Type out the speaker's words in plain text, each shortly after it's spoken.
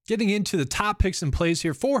getting into the top picks and plays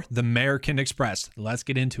here for the American Express. Let's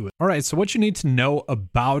get into it. All right, so what you need to know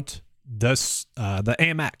about the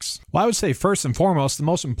AMX. Well, I would say first and foremost, the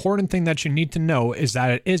most important thing that you need to know is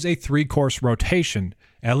that it is a 3-course rotation,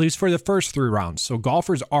 at least for the first 3 rounds. So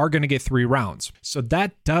golfers are going to get 3 rounds. So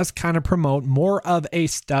that does kind of promote more of a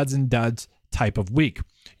studs and duds type of week.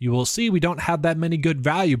 You will see we don't have that many good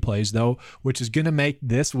value plays though, which is going to make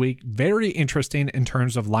this week very interesting in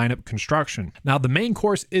terms of lineup construction. Now the main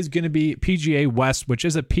course is going to be PGA West, which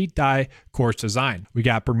is a Pete Dye course design. We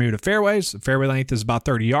got Bermuda fairways. The fairway length is about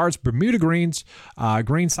 30 yards. Bermuda greens,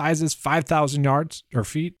 green sizes 5,000 yards or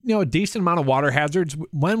feet. A decent amount of water hazards.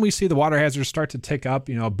 When we see the water hazards start to tick up,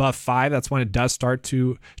 above 5, that's when it does start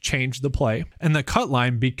to change the play. And the cut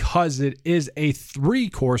line, because it is a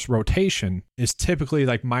 3-course rotation, is typically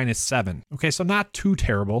like -7. Okay, so not too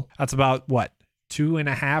terrible. That's about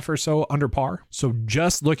 2.5 or so under par. So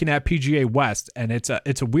just looking at PGA West, and it's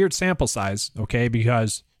a weird sample size, okay,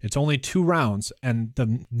 because it's only 2 rounds, and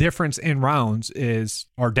the difference in rounds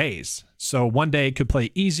are days. So one day could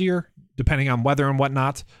play easier depending on weather and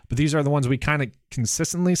whatnot, but these are the ones we kind of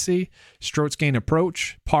consistently see. Strokes gained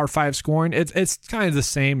approach, par 5 scoring. It's kind of the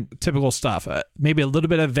same typical stuff. Maybe a little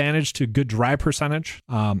bit of advantage to good drive percentage.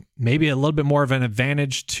 Maybe a little bit more of an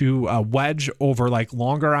advantage to wedge over like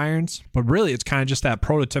longer irons, but really it's kind of just that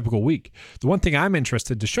prototypical week. The one thing I'm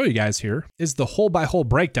interested to show you guys here is the hole by hole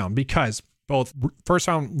breakdown, because both first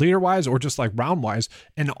round leader wise or just like round wise,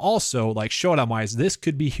 and also like showdown wise, this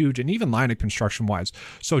could be huge, and even lineup construction wise.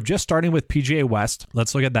 So just starting with PGA West,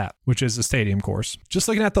 let's look at that, which is the stadium course. Just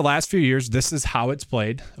looking at the last few years, this is how it's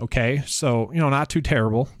played. Okay, so not too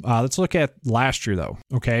terrible. Let's look at last year though.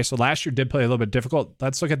 Okay, so last year did play a little bit difficult.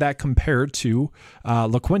 Let's look at that compared to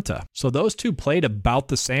La Quinta. So those two played about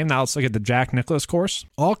the same. Now let's look at the Jack Nicklaus course,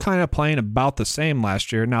 all kind of playing about the same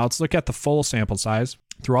last year. Now let's look at the full sample size.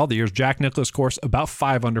 Through all the years, Jack Nicklaus course about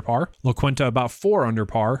 5 under par, La Quinta about 4 under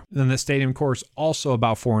par, and then the stadium course also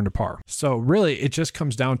about 4 under par. So really, it just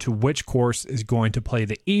comes down to which course is going to play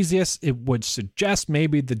the easiest. It would suggest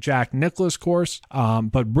maybe the Jack Nicklaus course,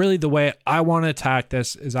 but really the way I want to attack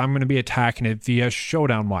this is I'm going to be attacking it via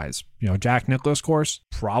showdown wise. Jack Nicklaus course,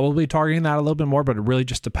 probably targeting that a little bit more, but it really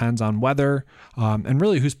just depends on weather and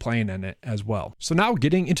really who's playing in it as well. So now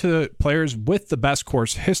getting into the players with the best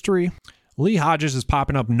course history. Lee Hodges is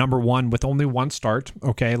popping up number 1 with only 1 start,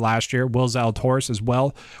 okay, last year. Will Zalatoris as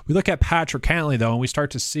well. We look at Patrick Cantlay, though, and we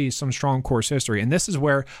start to see some strong course history. And this is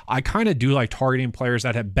where I kind of do like targeting players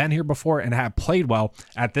that have been here before and have played well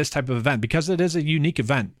at this type of event, because it is a unique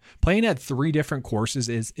event. Playing at 3 different courses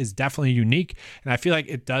is definitely unique, and I feel like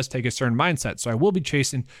it does take a certain mindset. So I will be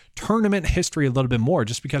chasing tournament history a little bit more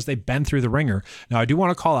just because they've been through the ringer. Now, I do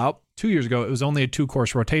want to call out, 2 years ago, it was only a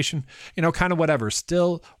 2-course rotation, kind of whatever.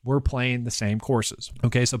 Still, we're playing the same courses.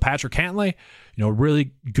 Okay, so Patrick Cantlay,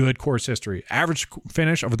 really good course history. Average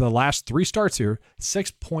finish over the last 3 starts here,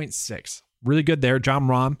 6.6. Really good there. Jon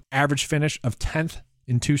Rahm, average finish of 10th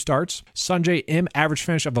in 2 starts. Sungjae Im, average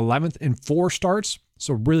finish of 11th in 4 starts.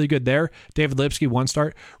 So really good there. David Lipsky, 1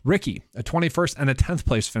 start. Ricky, a 21st and a 10th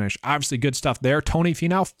place finish. Obviously good stuff there. Tony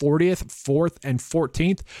Finau, 40th, 4th, and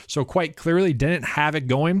 14th. So quite clearly didn't have it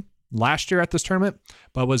going last year at this tournament,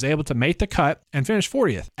 but was able to make the cut and finish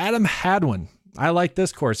 40th. Adam Hadwin, I like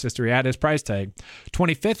this course history at his price tag.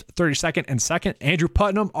 25th, 32nd, and 2nd. Andrew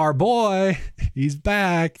Putnam, our boy, he's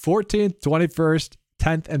back. 14th, 21st,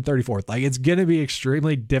 10th, and 34th. Like, it's going to be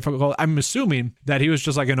extremely difficult. I'm assuming that he was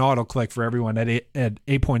just like an auto click for everyone at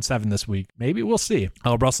 8.7 this week. Maybe we'll see.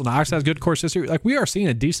 Russell Knox has good course history. Like, we are seeing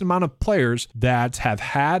a decent amount of players that have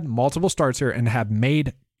had multiple starts here and have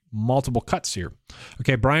made multiple cuts here.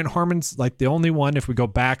 Okay, Brian Harman's like the only one, if we go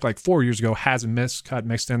back like 4 years ago, has a miscut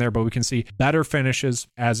mixed in there, but we can see better finishes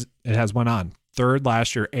as it has went on. 3rd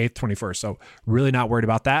last year, 8th, 21st. So really not worried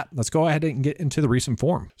about that. Let's go ahead and get into the recent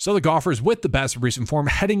form. So the golfers with the best recent form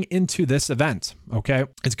heading into this event, okay,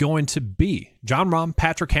 it's going to be Jon Rahm,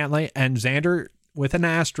 Patrick Cantlay, and Xander with an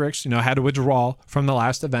asterisk, had to withdraw from the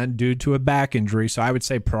last event due to a back injury. So I would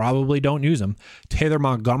say probably don't use him. Taylor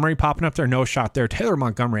Montgomery popping up there, no shot there. Taylor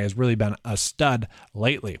Montgomery has really been a stud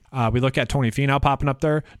lately. We look at Tony Finau popping up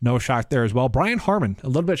there, no shot there as well. Brian Harman, a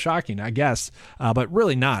little bit shocking, I guess, but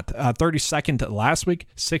really not. 32nd last week,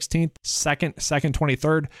 16th, 2nd,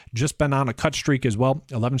 23rd. Just been on a cut streak as well.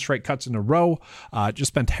 11 straight cuts in a row.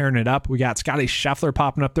 Just been tearing it up. We got Scotty Scheffler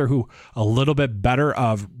popping up there, who a little bit better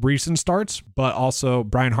of recent starts, but also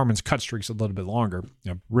Brian Harman's cut streak's a little bit longer.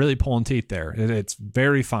 Really pulling teeth there. It's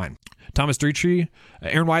very fine. Thomas Dritri,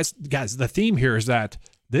 Aaron Wise, guys, the theme here is that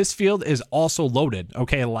This field is also loaded.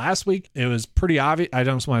 Okay, last week it was pretty obvious. I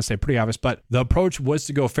don't want to say pretty obvious, but the approach was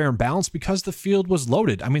to go fair and balanced because the field was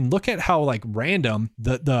loaded. I mean, look at how like random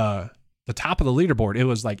the top of the leaderboard. It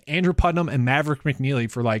was like Andrew Putnam and Maverick McNeely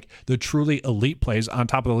for like the truly elite plays on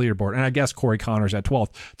top of the leaderboard. And I guess Corey Connors at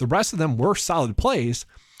 12th. The rest of them were solid plays,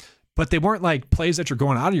 but they weren't like plays that you're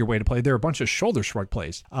going out of your way to play. They're a bunch of shoulder shrug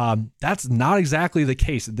plays. That's not exactly the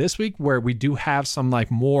case this week, where we do have some like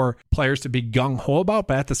more players to be gung-ho about,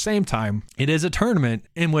 but at the same time, it is a tournament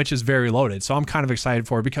in which is very loaded. So I'm kind of excited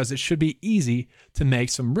for it because it should be easy to make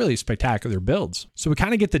some really spectacular builds. So we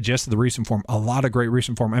kind of get the gist of the recent form. A lot of great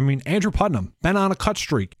recent form. I mean, Andrew Putnam, been on a cut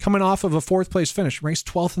streak, coming off of a 4th place finish, ranks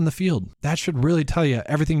 12th in the field. That should really tell you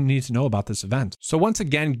everything you need to know about this event. So once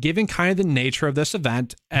again, given kind of the nature of this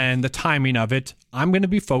event and the timing of it, I'm going to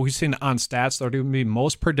be focusing on stats that are going to be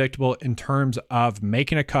most predictable in terms of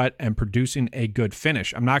making a cut and producing a good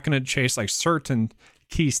finish. I'm not going to chase like certain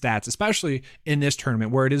key stats, especially in this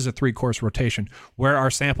tournament where it is a 3-course rotation, where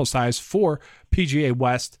our sample size for PGA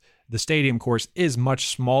West, the stadium course, is much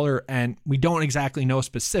smaller, and we don't exactly know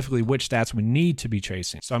specifically which stats we need to be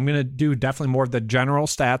chasing. So I'm going to do definitely more of the general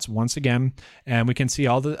stats once again, and we can see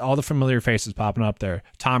all the familiar faces popping up there.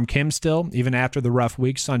 Tom Kim still, even after the rough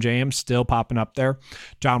week. Sungjae Im still popping up there.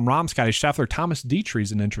 Jon Rahm, Scotty Scheffler, Thomas Dietrich,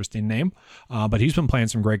 an interesting name, but he's been playing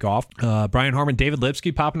some great golf. Brian Harman, David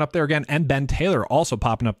Lipsky popping up there again, and Ben Taylor also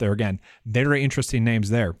popping up there again. Very interesting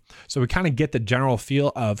names there. So we kind of get the general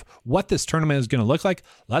feel of what this tournament is going to look like.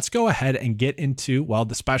 Let's go ahead and get into, well,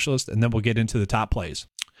 the specialist, and then we'll get into the top plays.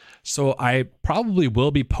 So I probably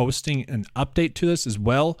will be posting an update to this as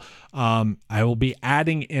well. I will be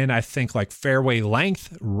adding in, I think, like fairway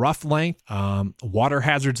length, rough length, water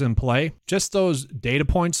hazards in play, just those data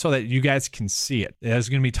points so that you guys can see it. It's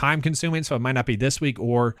going to be time consuming, so it might not be this week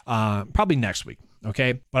or probably next week.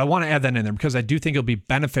 Okay. But I want to add that in there because I do think it'll be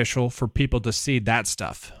beneficial for people to see that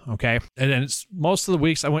stuff. Okay. And then it's most of the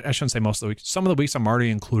weeks, I shouldn't say most of the weeks, some of the weeks I'm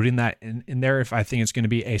already including that in there if I think it's going to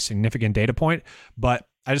be a significant data point, but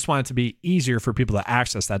I just want it to be easier for people to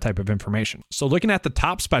access that type of information. So looking at the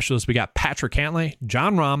top specialists, we got Patrick Cantlay,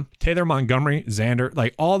 Jon Rahm, Taylor Montgomery, Xander,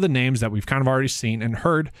 like all the names that we've kind of already seen and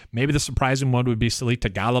heard. Maybe the surprising one would be Sahith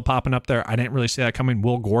Theegala popping up there. I didn't really see that coming.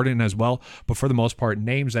 Will Gordon as well, but for the most part,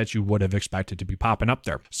 names that you would have expected to be popping up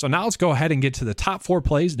there. So now let's go ahead and get to the top 4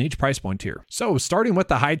 plays in each price point tier. So starting with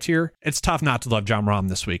the high tier, it's tough not to love Jon Rahm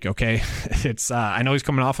this week, okay? I know he's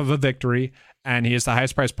coming off of a victory, and he is the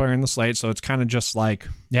highest priced player in the slate. So it's kind of just like,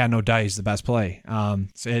 yeah, no doubt he's the best play.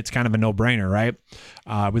 So it's kind of a no-brainer, right?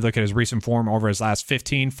 We look at his recent form over his last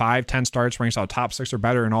 15, 5, 10 starts, ranks out top 6 or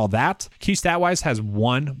better and all that. Key stat-wise has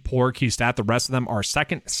one poor key stat. The rest of them are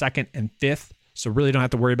second, and 5th. So really don't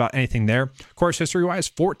have to worry about anything there. Course history-wise,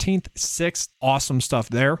 14th, 6th, awesome stuff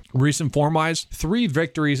there. Recent form-wise, 3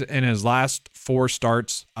 victories in his last 4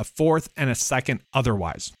 starts, a 4th and a 2nd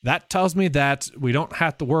otherwise. That tells me that we don't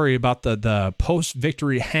have to worry about the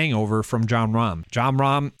post-victory hangover from Jon Rahm. Jon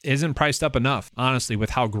Rahm isn't priced up enough, honestly,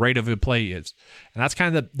 with how great of a play he is. And that's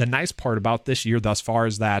kind of the nice part about this year thus far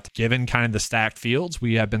is that given kind of the stacked fields,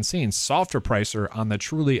 we have been seeing softer pricer on the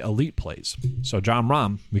truly elite plays. So Jon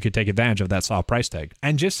Rahm, we could take advantage of that soft price tag.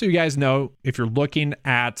 And just so you guys know, if you're looking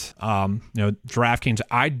at DraftKings,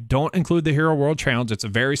 I don't include the Hero World Challenge. It's a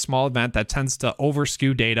very small event that tends to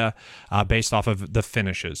over-skew data based off of the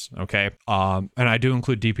finishes, okay? And I do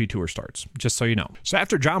include DP Tour starts, just so you know. So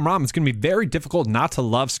after Jon Rahm, it's going to be very difficult not to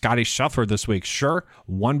love Scotty Scheffler this week. Sure,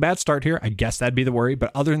 one bad start here. I guess that'd be the worry.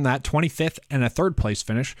 But other than that, 25th and a 3rd place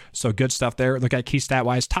finish. So good stuff there. Look at key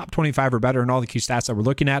stat-wise, top 25 or better in all the key stats that we're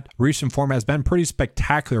looking at. Recent form has been pretty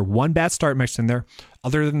spectacular. One bad start mixed in there.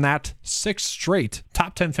 Other than that, 6 straight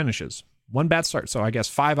top 10 finishes. One bad start. So I guess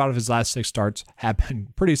 5 out of his last 6 starts have been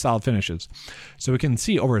pretty solid finishes. So we can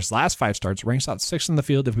see over his last 5 starts, ranks out 6th in the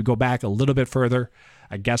field. If we go back a little bit further,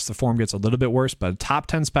 I guess the form gets a little bit worse, but a top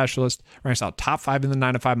 10 specialist, ranks out top 5 in the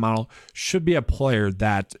 9-to-5 model, should be a player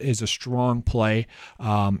that is a strong play.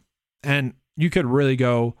 And you could really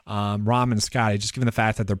go Rahm and Scotty, just given the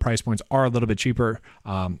fact that their price points are a little bit cheaper.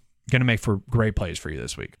 Going to make for great plays for you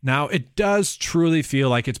this week. Now, it does truly feel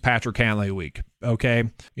like it's Patrick Cantlay week. Okay.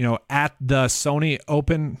 At the Sony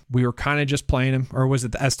Open, we were kind of just playing him, or was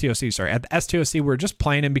it the STOC? Sorry. At the STOC, we were just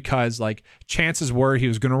playing him because like chances were he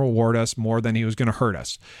was going to reward us more than he was going to hurt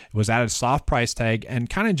us. It was at a soft price tag and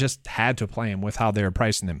kind of just had to play him with how they were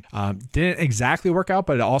pricing him. Didn't exactly work out,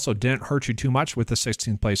 but it also didn't hurt you too much with the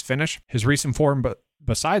 16th place finish. His recent form, but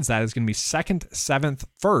besides that is going to be 2nd, 7th,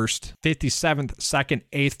 1st, 57th, 2nd,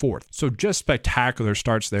 8th, 4th. So just spectacular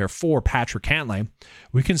starts there for Patrick Cantlay.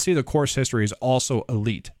 We can see the course history is also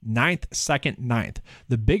elite. 9th, 2nd, 9th.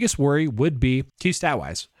 The biggest worry would be key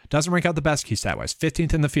stat-wise. Doesn't rank out the best key stat-wise,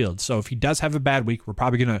 15th in the field. So if he does have a bad week, we're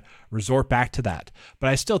probably going to resort back to that. But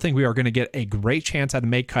I still think we are going to get a great chance at a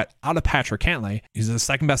make cut out of Patrick Cantlay. He's the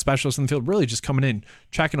second best specialist in the field, really just coming in,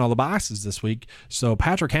 checking all the boxes this week. So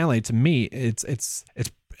Patrick Cantlay, to me,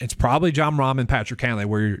 it's probably Jon Rahm and Patrick Cantlay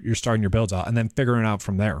where you're starting your builds out and then figuring it out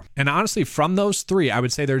from there. And honestly, from those three, I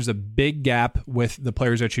would say there's a big gap with the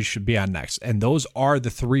players that you should be on next. And those are the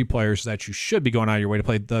three players that you should be going out of your way to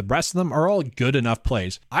play. The rest of them are all good enough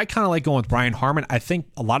plays. I kind of like going with Brian Harman. I think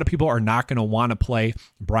a lot of people are not going to want to play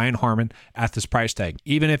Brian Harman at this price tag,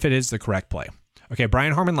 even if it is the correct play. Okay,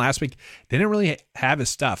 Brian Harman last week didn't really have his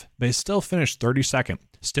stuff, but he still finished 32nd.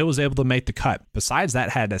 Still was able to make the cut. Besides that,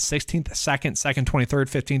 had a 16th, 2nd, 23rd,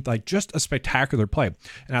 15th, like just a spectacular play.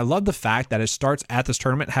 And I love the fact that his starts at this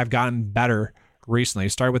tournament have gotten better recently. He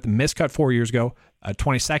started with a miscut 4 years ago,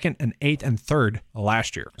 22nd and 8th and 3rd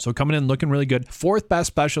last year. So coming in looking really good. 4th best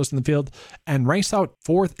specialist in the field and ranks out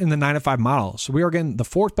 4th in the 9-5 model. So we are getting the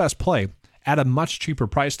 4th best play at a much cheaper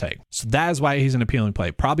price tag. So that is why he's an appealing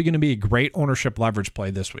play. Probably going to be a great ownership leverage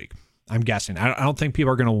play this week. I'm guessing. I don't think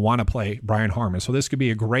people are going to want to play Brian Harman. So this could be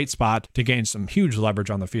a great spot to gain some huge leverage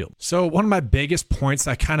on the field. So one of my biggest points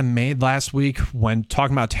I kind of made last week when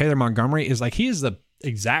talking about Taylor Montgomery is like he is the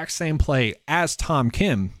exact same play as Tom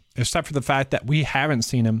Kim, except for the fact that we haven't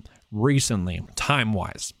seen him recently,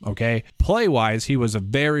 time-wise, okay? Play-wise, he was a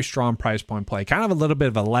very strong price point play. Kind of a little bit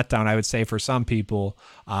of a letdown, I would say, for some people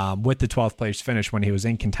with the 12th place finish when he was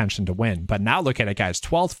in contention to win. But now look at it, guys.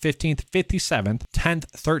 12th, 15th, 57th, 10th,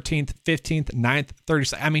 13th, 15th, 9th,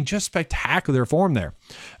 37th. I mean, just spectacular form there.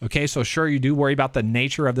 Okay, so sure, you do worry about the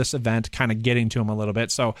nature of this event kind of getting to him a little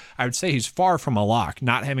bit. So I would say he's far from a lock,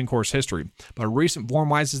 not having course history. But recent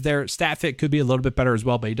form-wise is there. Stat fit could be a little bit better as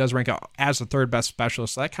well, but he does rank out as the 3rd best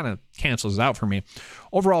specialist. So that kind of cancels out for me.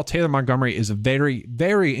 Overall, Taylor Montgomery is a very,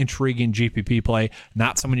 very intriguing GPP play,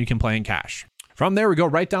 not someone you can play in cash. From there, we go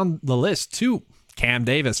right down the list to Cam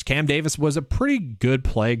Davis. Cam Davis was a pretty good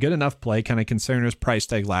play, good enough play, kind of considering his price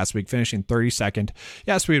tag last week, finishing 32nd.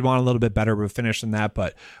 Yes, we'd want a little bit better of a finish than that,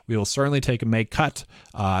 but we will certainly take a make cut.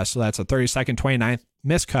 So that's a 32nd, 29th,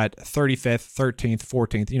 miscut, 35th, 13th,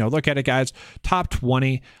 14th. Look at it, guys. Top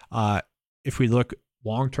 20. If we look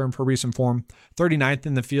long-term for recent form, 39th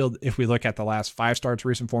in the field if we look at the last 5 starts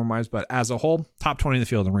recent form-wise, but as a whole, top 20 in the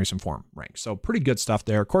field in recent form rank. So pretty good stuff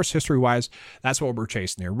there. Course history-wise, that's what we're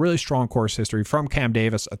chasing there. Really strong course history from Cam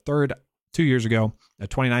Davis, a 3rd 2 years ago, a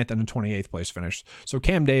 29th and a 28th place finish. So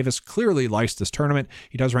Cam Davis clearly likes this tournament.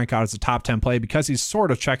 He does rank out as a top 10 play because he's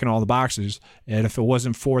sort of checking all the boxes. And if it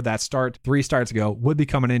wasn't for that start 3 starts ago, would be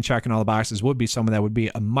coming in checking all the boxes, would be someone that would be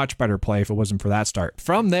a much better play if it wasn't for that start.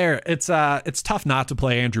 From there, it's tough not to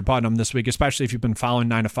play Andrew Putnam this week, especially if you've been following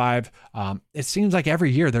 9-5. It seems like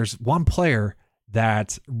every year there's one player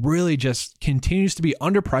that really just continues to be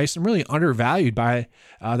underpriced and really undervalued by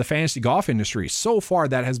the fantasy golf industry. So far,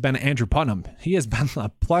 that has been Andrew Putnam. He has been a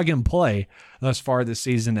plug and play thus far this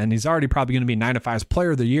season, and he's already probably going to be 9-5's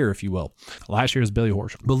player of the year, if you will. Last year was Billy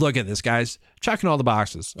Horschel. But look at this, guys. Checking all the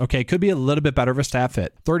boxes. Okay, could be a little bit better of a stat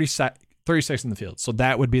fit. 36 in the field. So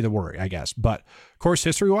that would be the worry, I guess. But course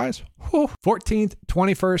history-wise, 14th,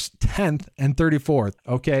 21st, 10th, and 34th.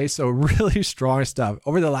 Okay, so really strong stuff.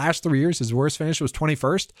 Over the last 3 years, his worst finish was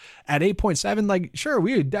 21st at 8.7. Like, sure,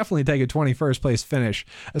 we would definitely take a 21st place finish,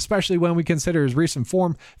 especially when we consider his recent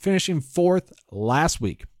form, finishing 4th last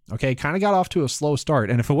week. Okay, kind of got off to a slow start.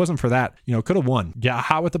 And if it wasn't for that, could have won. Got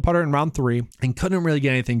hot with the putter in round 3 and couldn't really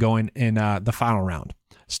get anything going in the final round.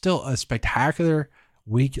 Still a spectacular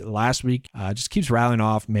week last week. Just keeps rattling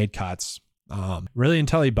off, made cuts. Really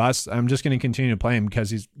until he busts, I'm just going to continue to play him because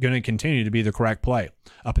he's going to continue to be the correct play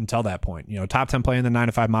up until that point. Top 10 play in the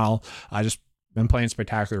 9-5 mile. Just been playing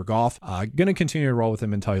spectacular golf. Going to continue to roll with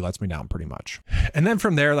him until he lets me down pretty much. And then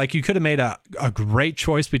from there, like you could have made a great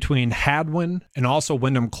choice between Hadwin and also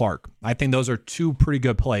Wyndham Clark. I think those are 2 pretty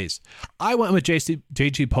good plays. I went with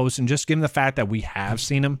JT Poston, just given the fact that we have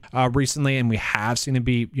seen him recently and we have seen him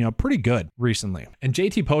be, pretty good recently. And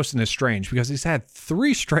JT Poston is strange because he's had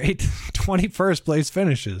 3 straight 21st place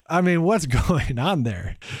finishes. I mean, what's going on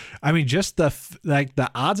there? I mean, just the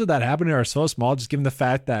odds of that happening are so small, just given the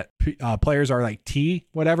fact that players are like T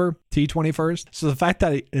 21st. So the fact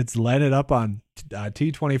that it's landed up on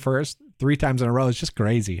T 21st 3 times in a row is just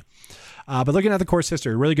crazy. But looking at the course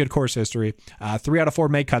history, really good course history. 3 out of 4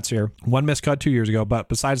 made cuts here. 1 missed cut 2 years ago. But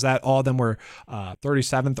besides that, all of them were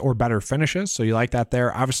 37th or better finishes. So you like that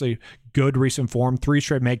there. Obviously, good recent form. 3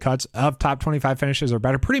 straight made cuts of top 25 finishes or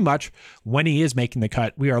better. Pretty much when he is making the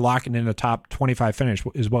cut, we are locking in a top 25 finish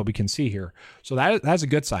is what we can see here. So that's a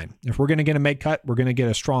good sign. If we're going to get a made cut, we're going to get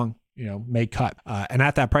a strong made cut. And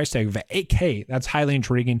at that price tag of $8K, that's highly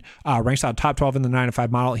intriguing. Ranks out top 12 in the 9 to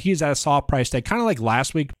 5 model. He's at a soft price tag, kind of like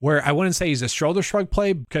last week, where I wouldn't say he's a shoulder shrug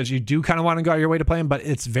play because you do kind of want to go out your way to play him, but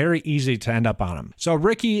it's very easy to end up on him. So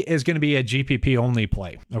Ricky is going to be a GPP only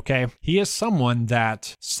play. Okay. He is someone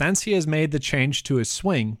that since he has made the change to his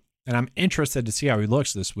swing, and I'm interested to see how he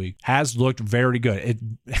looks this week, has looked very good.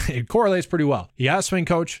 It correlates pretty well. He had a swing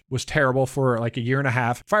coach, was terrible for like a year and a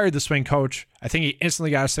half, fired the swing coach. I think he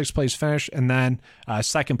instantly got a 6th place finish and then a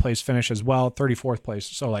 2nd place finish as well, 34th place.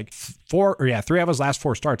 So like 3 of his last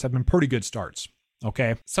 4 starts have been pretty good starts.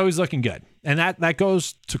 Okay, so he's looking good. And that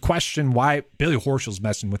goes to question why Billy Horschel's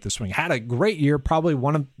messing with the swing. Had a great year, probably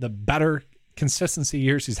one of the better consistency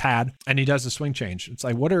years he's had, and he does the swing change. It's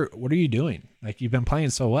like, what are you doing? Like, you've been playing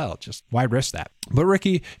so well, just why risk that? But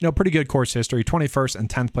Ricky, pretty good course history, 21st and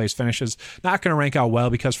 10th place finishes. Not going to rank out well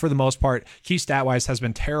because for the most part, key stat wise has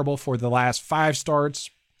been terrible for the last 5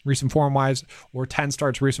 starts recent form wise, or 10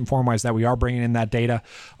 starts recent form wise that we are bringing in that data.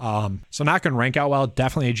 So not going to rank out well,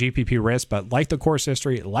 definitely a GPP risk, but like the course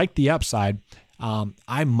history, like the upside,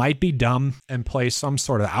 I might be dumb and play some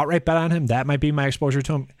sort of outright bet on him. That might be my exposure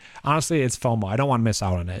to him. Honestly, it's FOMO. I don't want to miss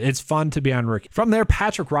out on it. It's fun to be on Ricky. From there,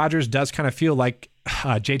 Patrick Rodgers does kind of feel like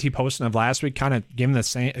JT Poston of last week, kind of given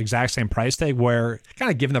the exact same price tag, where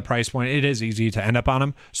kind of given the price point, it is easy to end up on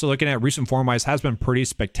him. So looking at recent form wise, has been pretty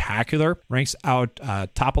spectacular. Ranks out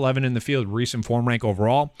top 11 in the field, recent form rank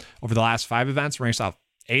overall. Over the last 5 events, ranks out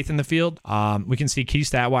 8th in the field. We can see key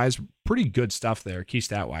stat wise, pretty good stuff there, key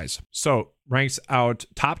stat wise. So ranks out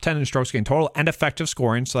top 10 in strokes gained total and effective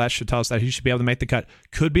scoring. So that should tell us that he should be able to make the cut.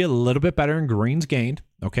 Could be a little bit better in greens gained,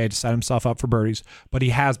 okay, to set himself up for birdies, but he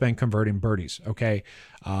has been converting birdies, okay.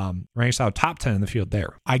 Ranks out top 10 in the field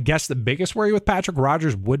there. I guess the biggest worry with Patrick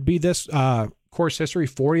Rodgers would be this course history,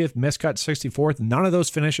 40th, miscut 64th. None of those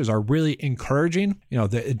finishes are really encouraging.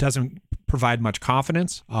 It doesn't provide much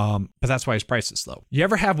confidence, but that's why his price is low. You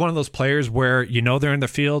ever have one of those players where they're in the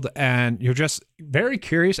field and you're just very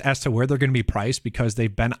curious as to where they're going to be priced because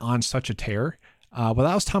they've been on such a tear? Well,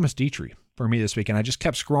 that was Thomas Dietrich for me this week, and I just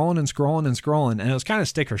kept scrolling, and it was kind of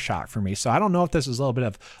sticker shock for me. So I don't know if this is a little bit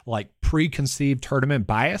of like preconceived tournament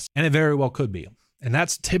bias, and it very well could be. And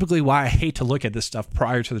that's typically why I hate to look at this stuff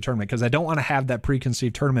prior to the tournament, because I don't want to have that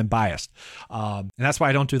preconceived tournament bias. And that's why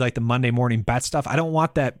I don't do like the Monday morning bet stuff. I don't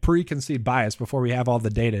want that preconceived bias before we have all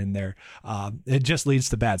the data in there. It just leads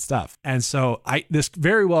to bad stuff. And so this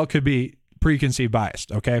very well could be preconceived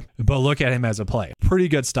biased, okay? But look at him as a play. Pretty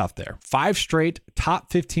good stuff there. 5 straight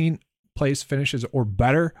top 15 place finishes or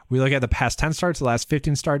better. We look at the past 10 starts, the last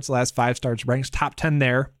 15 starts, the last 5 starts, ranks top 10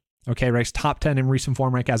 there. Okay, ranks top 10 in recent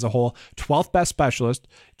form rank as a whole, 12th best specialist,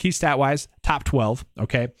 key stat wise, top 12.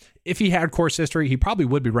 Okay, if he had course history, he probably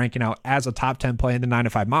would be ranking out as a top 10 play in the 9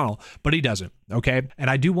 to 5 model, but he doesn't. Okay,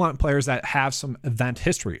 and I do want players that have some event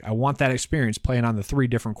history. I want that experience playing on the 3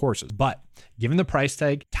 different courses. But given the price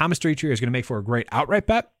tag, Thomas Dietrich is going to make for a great outright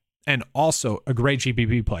bet and also a great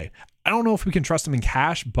GPP play. I don't know if we can trust him in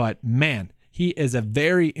cash, but man, he is a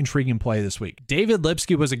very intriguing play this week. David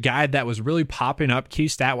Lipsky was a guy that was really popping up key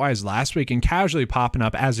stat-wise last week and casually popping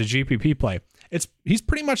up as a GPP play. He's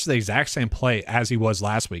pretty much the exact same play as he was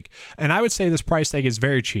last week. And I would say this price tag is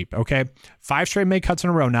very cheap, okay? 5 straight made cuts in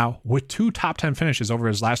a row now with 2 top 10 finishes over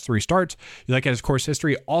his last 3 starts. You look at his course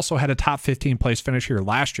history, also had a top 15 place finish here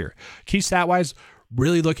last year. Key stat-wise,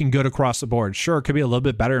 really looking good across the board. Sure, it could be a little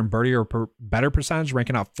bit better in birdie or better percentage,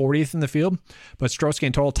 ranking out 40th in the field, but strokes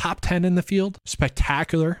gained total, top 10 in the field.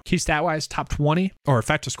 Spectacular. Key stat-wise, top 20, or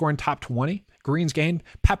effective scoring, top 20. Greens gained,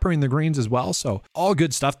 peppering the greens as well. So all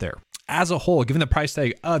good stuff there. As a whole, given the price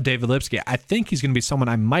tag of David Lipsky, I think he's going to be someone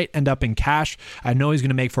I might end up in cash. I know he's going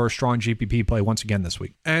to make for a strong GPP play once again this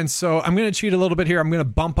week. And so I'm going to cheat a little bit here. I'm going to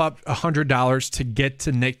bump up $100 to get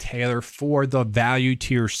to Nick Taylor for the value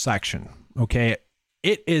tier section. Okay.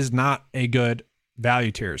 It is not a good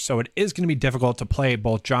value tier, so it is going to be difficult to play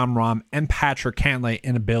both Jon Rahm and Patrick Cantlay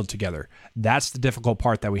in a build together. That's the difficult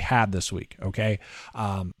part that we had this week, okay?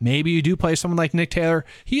 Maybe you do play someone like Nick Taylor.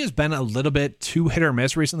 He has been a little bit too hit or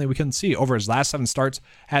miss recently. We can see over his last 7 starts,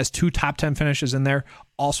 has 2 top 10 finishes in there,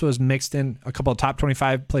 also has mixed in a couple of top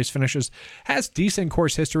 25 place finishes, has decent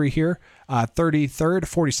course history here, 33rd,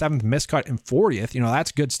 47th, miscut, and 40th.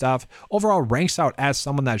 That's good stuff. Overall ranks out as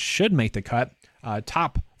someone that should make the cut.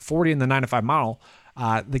 Top 40 in the 9 to 5 model.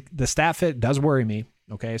 The stat fit does worry me.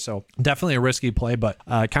 Okay, so definitely a risky play, but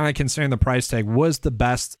kind of considering the price tag was the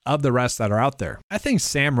best of the rest that are out there. I think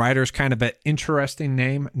Sam Ryder's kind of an interesting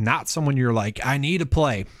name, not someone you're like, I need to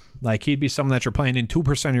play. Like he'd be someone that you're playing in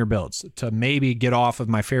 2% of your builds to maybe get off of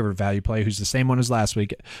my favorite value play, who's the same one as last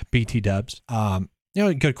week, BT Dubs.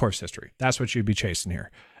 Good course history. That's what you'd be chasing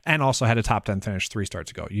here. And also had a top 10 finish 3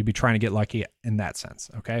 starts ago. You'd be trying to get lucky in that sense,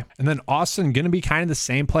 okay? And then Austin, going to be kind of the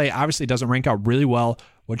same play. Obviously doesn't rank out really well.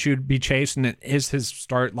 What you'd be chasing is his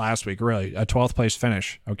start last week, really, a 12th place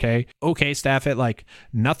finish, okay? Okay, staff it, like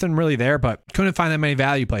nothing really there, but couldn't find that many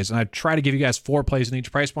value plays. And I try to give you guys 4 plays in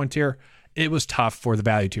each price point tier. It was tough for the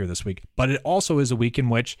value tier this week, but it also is a week in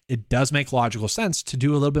which it does make logical sense to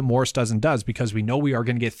do a little bit more studs and duds because we know we are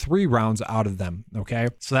going to get 3 rounds out of them, okay?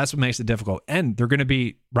 So that's what makes it difficult. And they're going to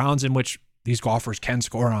be rounds in which these golfers can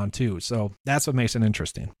score on too. So that's what makes it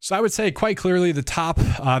interesting. So I would say quite clearly the top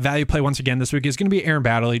value play once again this week is going to be Aaron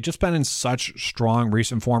Baddeley. Just been in such strong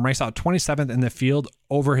recent form. Ranks out 27th in the field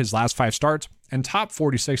over his last 5 starts and top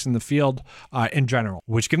 46 in the field in general,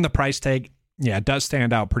 which given the price tag, yeah, it does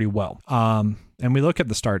stand out pretty well. And we look at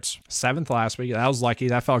the starts. 7th last week. That was lucky.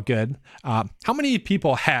 That felt good. How many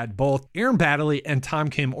people had both Aaron Baddeley and Tom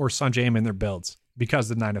Kim or Sungjae Im in their builds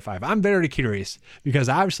because of the 9-5? I'm very curious because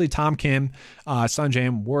obviously Tom Kim, Sungjae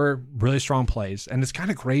Im were really strong plays. And it's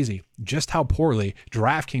kind of crazy just how poorly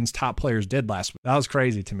DraftKings top players did last week. That was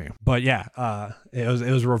crazy to me. But yeah, it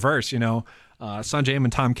was reverse, Sungjae Im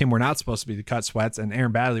and Tom Kim were not supposed to be the cut sweats, and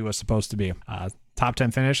Aaron Baddeley was supposed to be top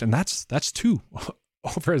 10 finish, and that's 2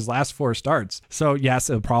 over his last 4 starts. So yes,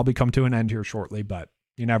 it'll probably come to an end here shortly, but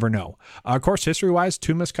you never know. Course history-wise,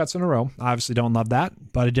 2 missed cuts in a row. Obviously don't love that,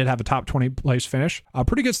 but it did have a top 20 place finish. A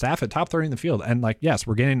pretty good staff at top 30 in the field. And yes,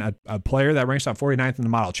 we're getting a player that ranks out 49th in the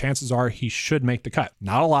model. Chances are he should make the cut.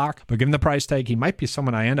 Not a lock, but given the price tag, he might be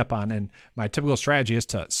someone I end up on. And my typical strategy is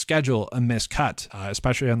to schedule a missed cut,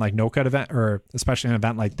 especially on no cut event, or especially an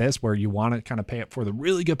event like this where you want to kind of pay up for the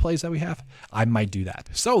really good plays that we have. I might do that.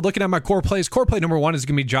 So looking at my core plays, core play number 1 is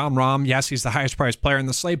going to be Jon Rahm. Yes, he's the highest priced player in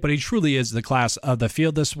the slate, but he truly is the class of the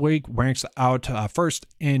field this week. Ranks out first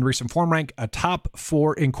in recent form rank, a top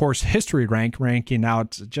 4 in course history ranking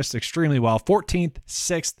out just extremely well. 14th,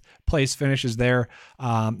 6th place finishes there.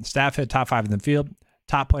 Staff hit top 5 in the field,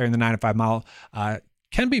 top player in the 9-5 mile.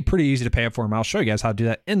 Can be pretty easy to pay up for him. I'll show you guys how to do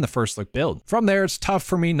that in the first look build. From there, it's tough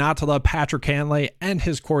for me not to love Patrick Cantlay and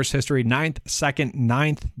his course history. 9th, 2nd,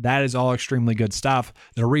 9th. That is all extremely good stuff.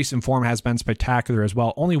 The recent form has been spectacular as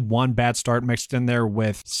well. Only 1 bad start mixed in there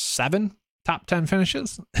with 7 top 10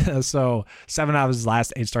 finishes. So 7 out of his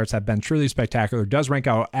last 8 starts have been truly spectacular. Does rank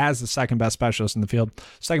out as the 2nd best specialist in the field.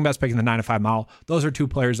 2nd best pick in the 9-5 mile. Those are 2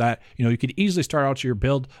 players that, you could easily start out your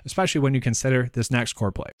build, especially when you consider this next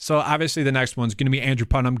core play. So obviously the next one's going to be Andrew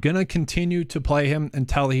Putnam. Going to continue to play him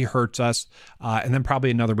until he hurts us. And then probably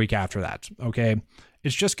another week after that. Okay.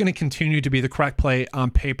 It's just going to continue to be the correct play on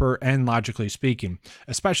paper and logically speaking,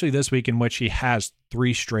 especially this week in which he has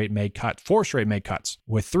 4 straight made cuts,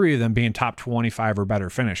 with 3 of them being top 25 or better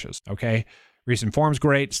finishes. Okay. Recent form's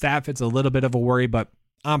great. Staff, it's a little bit of a worry, but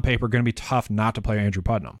on paper, going to be tough not to play Andrew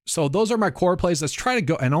Putnam. So those are my core plays. Let's try to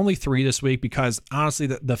go, and only 3 this week because honestly,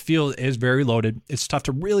 the field is very loaded. It's tough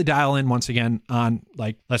to really dial in once again on,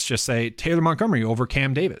 let's just say Taylor Montgomery over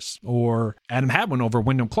Cam Davis, or Adam Hadwin over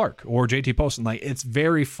Wyndham Clark, or JT Poston. It's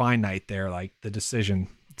very finite there, the decision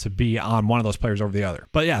to be on one of those players over the other.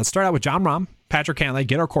 But yeah, let's start out with Jon Rahm, Patrick Cantlay,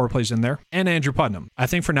 get our core plays in there, and Andrew Putnam. I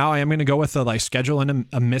think for now, I am going to go with the schedule in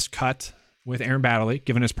a missed cut with Aaron Baddeley,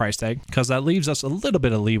 given his price tag, because that leaves us a little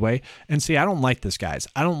bit of leeway. And see, I don't like this, guys.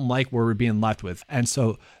 I don't like where we're being left with. And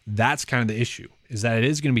so that's kind of the issue, is that it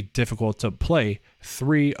is going to be difficult to play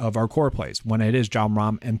 3 of our core plays when it is Jon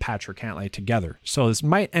Rahm and Patrick Cantlay together. So this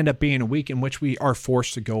might end up being a week in which we are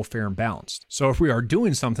forced to go fair and balanced. So if we are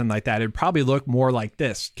doing something like that, it'd probably look more like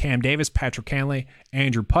this: Cam Davis, Patrick Cantlay,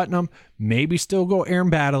 Andrew Putnam, maybe still go Aaron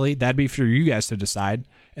Baddeley. That'd be for you guys to decide.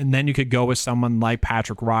 And then you could go with someone like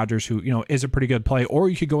Patrick Rodgers, who, is a pretty good play, or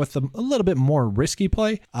you could go with a little bit more risky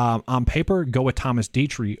play. On paper, go with Thomas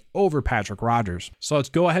Dietrich over Patrick Rodgers. So let's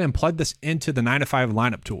go ahead and plug this into the 9-5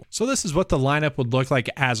 lineup tool. So this is what the lineup would look like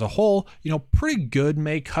as a whole. Pretty good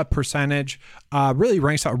make cut percentage. Really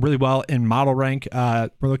ranks out really well in model rank. We're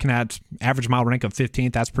looking at average model rank of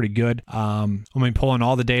 15th. That's pretty good. Pulling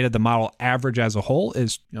all the data, the model average as a whole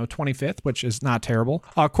is 25th, which is not terrible.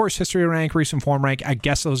 Course history rank, recent form rank, I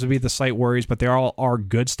guess guess those would be the slight worries, but they all are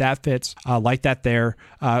good stat fits. Like that there.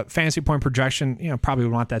 Fantasy point projection, probably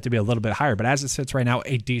would want that to be a little bit higher, but as it sits right now,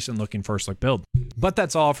 a decent looking first look build. But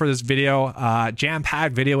that's all for this video.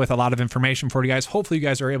 Jam-packed video with a lot of information for you guys. Hopefully you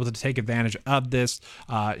guys are able to take advantage of this.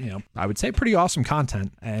 I would say pretty awesome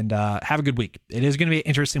content, and have a good week. It is going to be an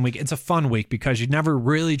interesting week. It's a fun week because you never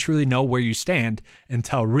really truly know where you stand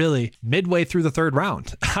until really midway through the third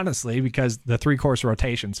round, honestly, because the 3-course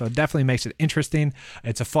rotation. So it definitely makes it interesting.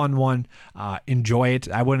 It's a fun one. Enjoy it.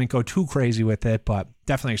 I wouldn't go too crazy with it, but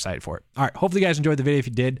definitely excited for it. All right. Hopefully you guys enjoyed the video. If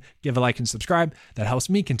you did, give a like and subscribe. That helps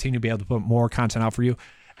me continue to be able to put more content out for you.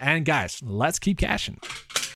 And guys, let's keep cashing.